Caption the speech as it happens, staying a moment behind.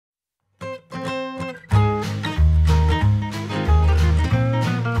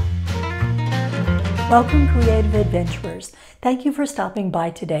Welcome, creative adventurers. Thank you for stopping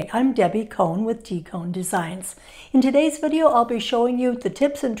by today. I'm Debbie Cohn with Cone Designs. In today's video, I'll be showing you the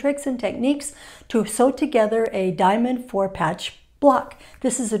tips and tricks and techniques to sew together a diamond 4-patch block.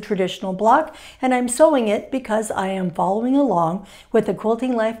 This is a traditional block, and I'm sewing it because I am following along with the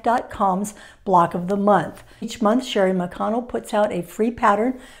quiltinglife.com's block of the month. Each month, Sherry McConnell puts out a free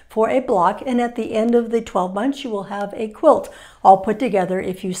pattern for a block, and at the end of the 12 months, you will have a quilt all put together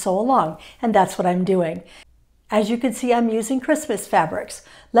if you sew along, and that's what I'm doing. As you can see, I'm using Christmas fabrics.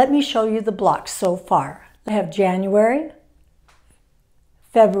 Let me show you the blocks so far. I have January,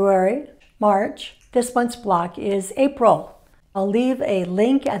 February, March. This month's block is April. I'll leave a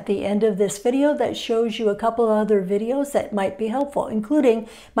link at the end of this video that shows you a couple of other videos that might be helpful, including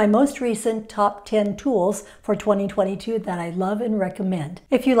my most recent top 10 tools for 2022 that I love and recommend.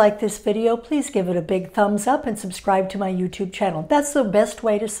 If you like this video, please give it a big thumbs up and subscribe to my YouTube channel. That's the best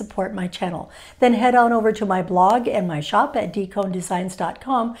way to support my channel. Then head on over to my blog and my shop at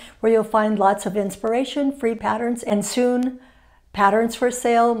dconedesigns.com, where you'll find lots of inspiration, free patterns, and soon patterns for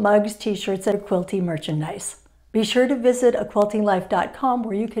sale, mugs, t-shirts, and quilty merchandise. Be sure to visit aquiltinglife.com,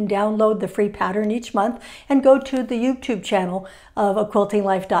 where you can download the free pattern each month, and go to the YouTube channel of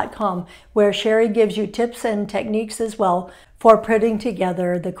aquiltinglife.com, where Sherry gives you tips and techniques as well for putting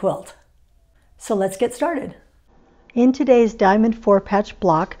together the quilt. So let's get started. In today's diamond 4-patch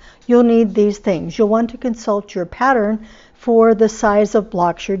block, you'll need these things. You'll want to consult your pattern for the size of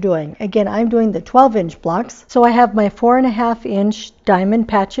blocks you're doing. Again, I'm doing the 12-inch blocks, so I have my 4.5-inch diamond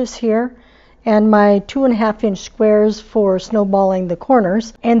patches here, and my 2.5-inch squares for snowballing the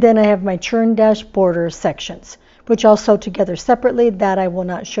corners, and then I have my churn dash border sections, which I'll sew together separately. That I will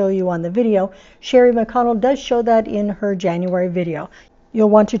not show you on the video. Sherry McConnell does show that in her January video. You'll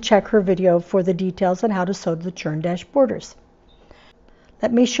want to check her video for the details on how to sew the churn dash borders.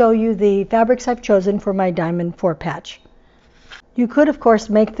 Let me show you the fabrics I've chosen for my diamond 4-patch. You could, of course,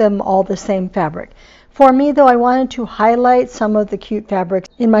 make them all the same fabric. For me, though, I wanted to highlight some of the cute fabrics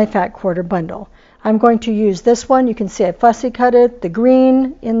in my fat quarter bundle. I'm going to use this one. You can see I fussy cut it, the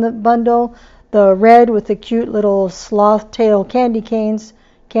green in the bundle, the red with the cute little sloth tail candy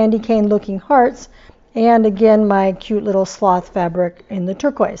cane looking hearts, and again my cute little sloth fabric in the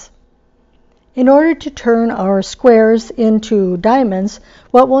turquoise. In order to turn our squares into diamonds,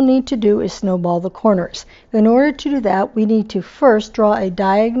 what we'll need to do is snowball the corners. In order to do that, we need to first draw a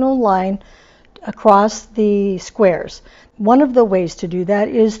diagonal line across the squares. One of the ways to do that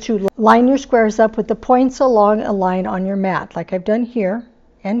is to line your squares up with the points along a line on your mat, like I've done here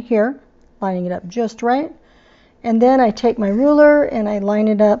and here, lining it up just right. And then I take my ruler and I line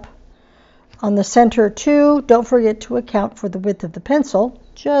it up on the center too. Don't forget to account for the width of the pencil,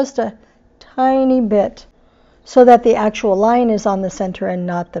 just a tiny bit, so that the actual line is on the center and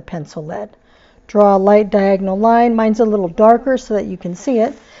not the pencil lead. Draw a light diagonal line. Mine's a little darker so that you can see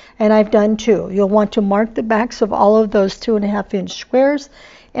it. And I've done two. You'll want to mark the backs of all of those 2.5-inch squares,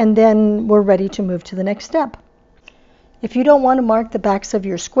 and then we're ready to move to the next step. If you don't want to mark the backs of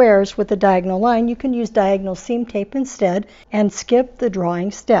your squares with a diagonal line, you can use diagonal seam tape instead and skip the drawing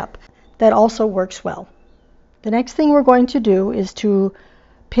step. That also works well. The next thing we're going to do is to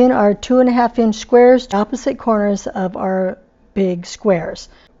pin our 2.5-inch squares to opposite corners of our big squares.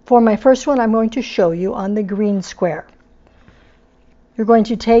 For my first one, I'm going to show you on the green square. You're going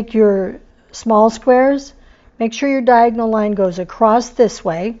to take your small squares, make sure your diagonal line goes across this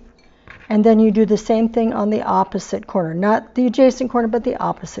way, and then you do the same thing on the opposite corner, not the adjacent corner, but the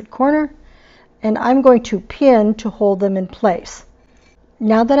opposite corner. And I'm going to pin to hold them in place.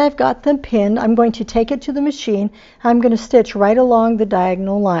 Now that I've got them pinned, I'm going to take it to the machine. I'm going to stitch right along the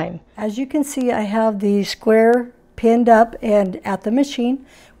diagonal line. As you can see, I have the square pinned up and at the machine.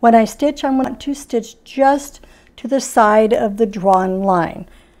 When I stitch, I'm going to stitch just to the side of the drawn line.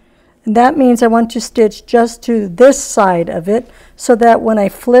 And that means I want to stitch just to this side of it, so that when I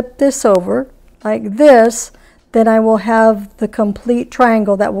flip this over like this, then I will have the complete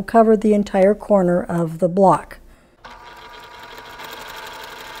triangle that will cover the entire corner of the block.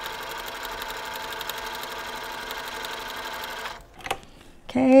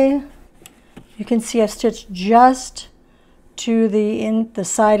 Okay, you can see I've stitched just to the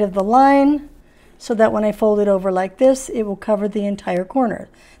side of the line, so that when I fold it over like this, it will cover the entire corner.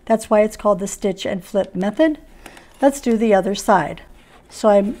 That's why it's called the stitch and flip method. Let's do the other side. So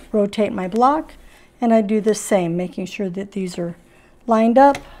I rotate my block and I do the same, making sure that these are lined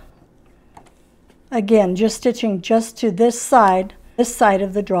up. Again, just stitching just to this side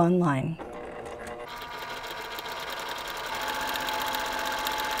of the drawn line.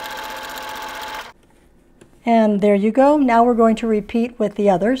 And there you go. Now we're going to repeat with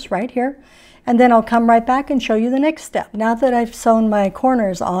the others right here. And then I'll come right back and show you the next step. Now that I've sewn my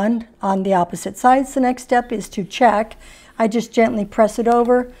corners on the opposite sides, the next step is to check. I just gently press it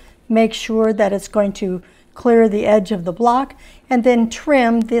over, make sure that it's going to clear the edge of the block, and then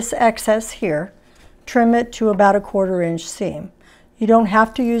trim this excess here. Trim it to about a 1/4 inch seam. You don't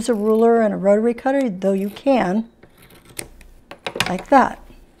have to use a ruler and a rotary cutter, though you can, like that.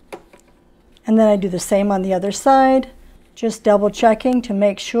 And then I do the same on the other side, just double checking to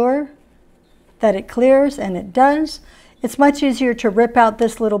make sure that it clears, and it does. It's much easier to rip out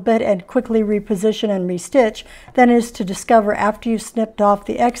this little bit and quickly reposition and restitch than it is to discover after you've snipped off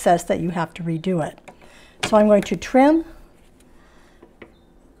the excess that you have to redo it. So I'm going to trim,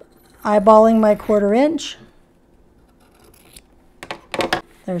 eyeballing my 1/4 inch.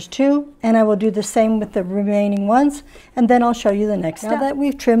 There's 2, and I will do the same with the remaining ones, and then I'll show you the next step. Now that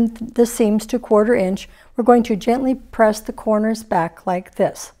we've trimmed the seams to 1/4 inch, we're going to gently press the corners back like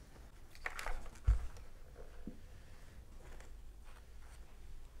this.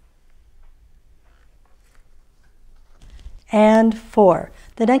 And 4.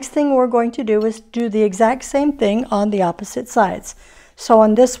 The next thing we're going to do is do the exact same thing on the opposite sides. So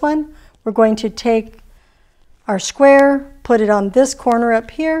on this one, we're going to take our square, put it on this corner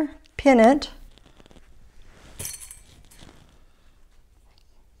up here, pin it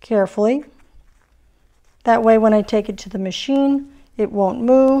carefully. That way when I take it to the machine, it won't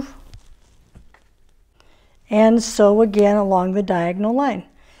move. And sew again along the diagonal line.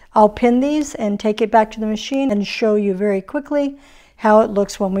 I'll pin these and take it back to the machine and show you very quickly how it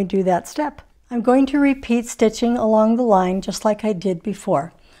looks when we do that step. I'm going to repeat stitching along the line just like I did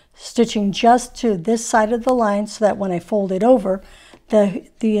before. Stitching just to this side of the line so that when I fold it over, the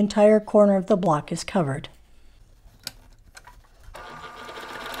entire corner of the block is covered.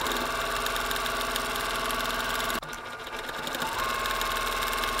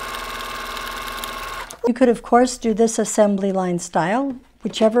 You could of course do this assembly line style,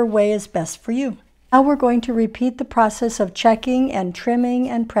 whichever way is best for you. Now we're going to repeat the process of checking and trimming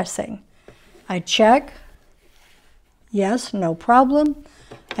and pressing. I check, yes, no problem.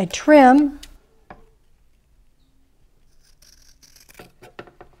 I trim,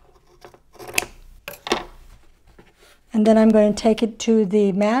 and then I'm going to take it to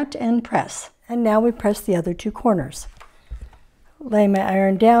the mat and press. And now we press the other 2 corners. Lay my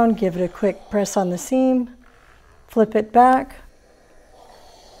iron down, give it a quick press on the seam, flip it back,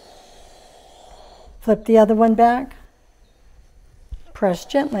 flip the other one back, press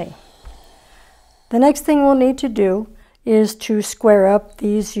gently. The next thing we'll need to do is to square up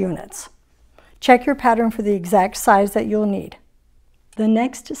these units. Check your pattern for the exact size that you'll need. The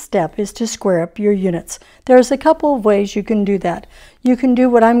next step is to square up your units. There's a couple of ways you can do that. You can do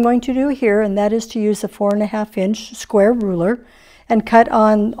what I'm going to do here, and that is to use a 4.5 inch square ruler and cut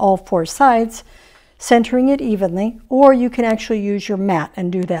on all 4 sides, centering it evenly, or you can actually use your mat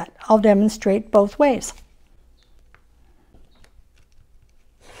and do that. I'll demonstrate both ways.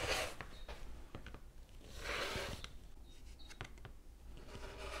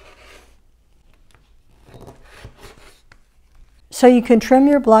 So you can trim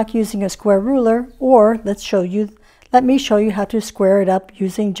your block using a square ruler, or let me show you how to square it up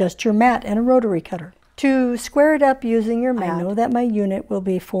using just your mat and a rotary cutter. To square it up using your mat, I know that my unit will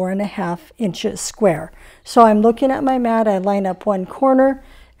be 4.5 inches square. So I'm looking at my mat, I line up one corner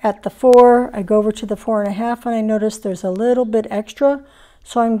at the 4, I go over to the 4.5, and I notice there's a little bit extra.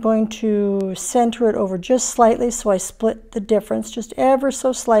 So I'm going to center it over just slightly, so I split the difference just ever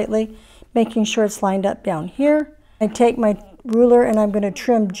so slightly, making sure it's lined up down here. I take my ruler and I'm going to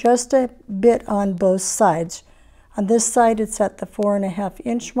trim just a bit on both sides. On this side it's at the 4.5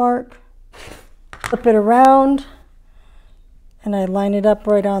 inch mark. Flip it around and I line it up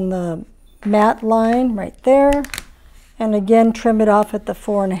right on the mat line right there, and again trim it off at the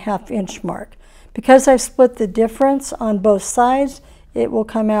 4.5 inch mark. Because I've split the difference on both sides, it will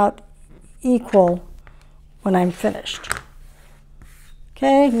come out equal when I'm finished.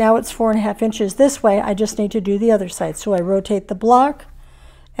 Okay, now it's 4.5 inches this way. I just need to do the other side. So I rotate the block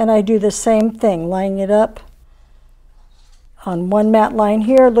and I do the same thing, lining it up on one mat line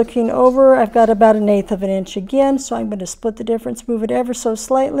here, looking over. I've got about 1/8 of an inch again, so I'm going to split the difference, move it ever so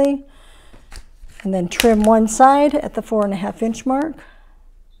slightly, and then trim one side at the 4.5 inch mark.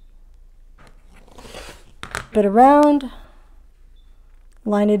 Flip it around,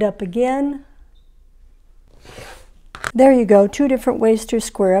 line it up again. There you go, 2 different ways to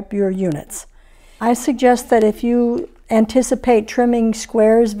square up your units. I suggest that if you anticipate trimming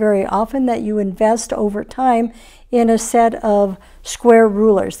squares very often, that you invest over time in a set of square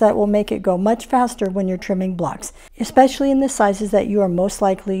rulers. That will make it go much faster when you're trimming blocks, especially in the sizes that you are most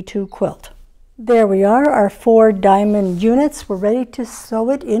likely to quilt. There we are, our 4 diamond units. We're ready to sew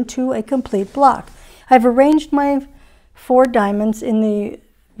it into a complete block. I've arranged my 4 diamonds in the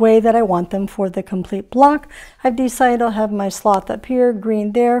way that I want them for the complete block. I've decided I'll have my sloth up here,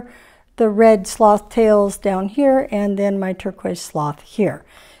 green there, the red sloth tails down here, and then my turquoise sloth here.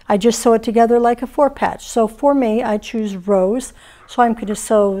 I just sew it together like a 4-patch. So for me, I choose rows. So I'm going to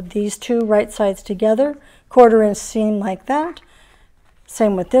sew these 2 right sides together, 1/4 inch seam like that.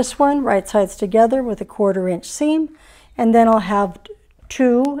 Same with this one, right sides together with a 1/4 inch seam. And then I'll have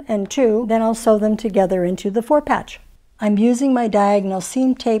 2 and 2, then I'll sew them together into the 4-patch. I'm using my diagonal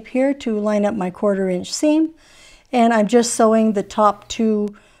seam tape here to line up my 1/4 inch seam, and I'm just sewing the top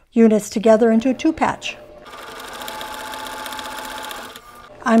 2 units together into a 2-patch.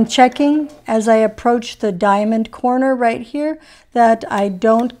 I'm checking as I approach the diamond corner right here that I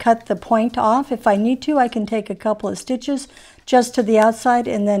don't cut the point off. If I need to, I can take a couple of stitches just to the outside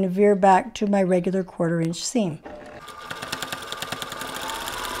and then veer back to my regular 1/4 inch seam.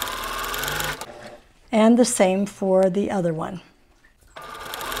 And the same for the other one.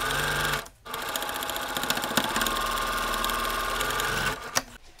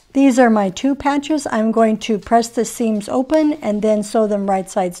 These are my 2 patches. I'm going to press the seams open and then sew them right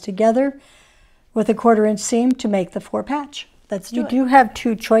sides together with a 1/4 inch seam to make the 4-patch. Let's do it. You do have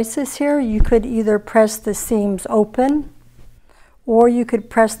 2 choices here. You could either press the seams open or you could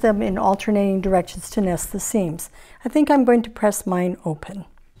press them in alternating directions to nest the seams. I think I'm going to press mine open.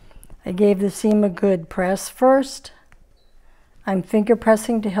 I gave the seam a good press first. I'm finger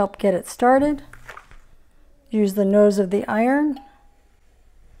pressing to help get it started. Use the nose of the iron.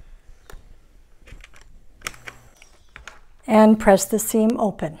 And press the seam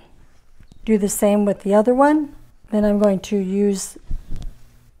open. Do the same with the other one. Then I'm going to use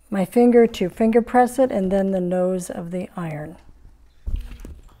my finger to finger press it and then the nose of the iron.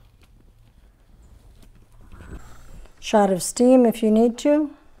 Shot of steam if you need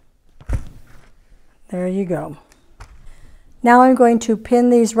to. There you go. Now I'm going to pin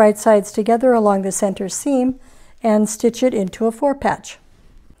these right sides together along the center seam and stitch it into a 4-patch.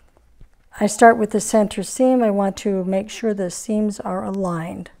 I start with the center seam. I want to make sure the seams are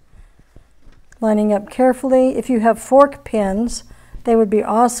aligned. Lining up carefully. If you have fork pins, they would be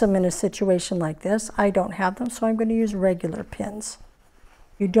awesome in a situation like this. I don't have them, so I'm going to use regular pins.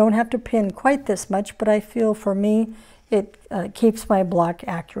 You don't have to pin quite this much, but I feel for me it keeps my block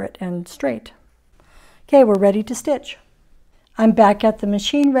accurate and straight. Okay, we're ready to stitch. I'm back at the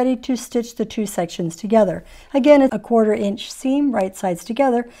machine ready to stitch the 2 sections together. Again, it's a 1/4 inch seam, right sides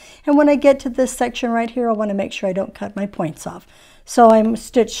together. And when I get to this section right here, I want to make sure I don't cut my points off. So I'm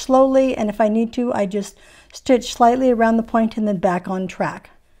stitched slowly, and if I need to, I just stitch slightly around the point and then back on track.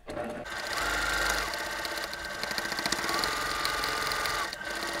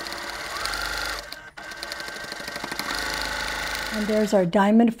 And there's our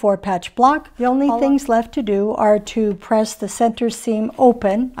diamond 4-patch block. The only things left to do are to press the center seam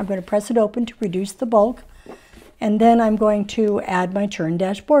open. I'm going to press it open to reduce the bulk. And then I'm going to add my churn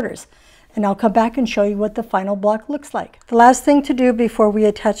dash borders. And I'll come back and show you what the final block looks like. The last thing to do before we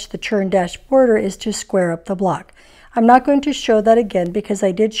attach the churn dash border is to square up the block. I'm not going to show that again because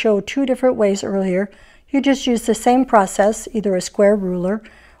I did show 2 different ways earlier. You just use the same process, either a square ruler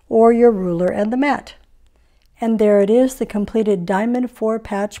or your ruler and the mat. And there it is, the completed diamond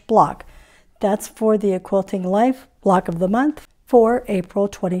 4-patch block. That's for the A Quilting Life block of the month for April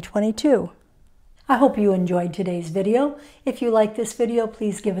 2022. I hope you enjoyed today's video. If you like this video,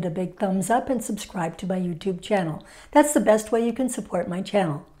 please give it a big thumbs up and subscribe to my YouTube channel. That's the best way you can support my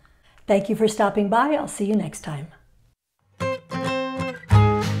channel. Thank you for stopping by. I'll see you next time.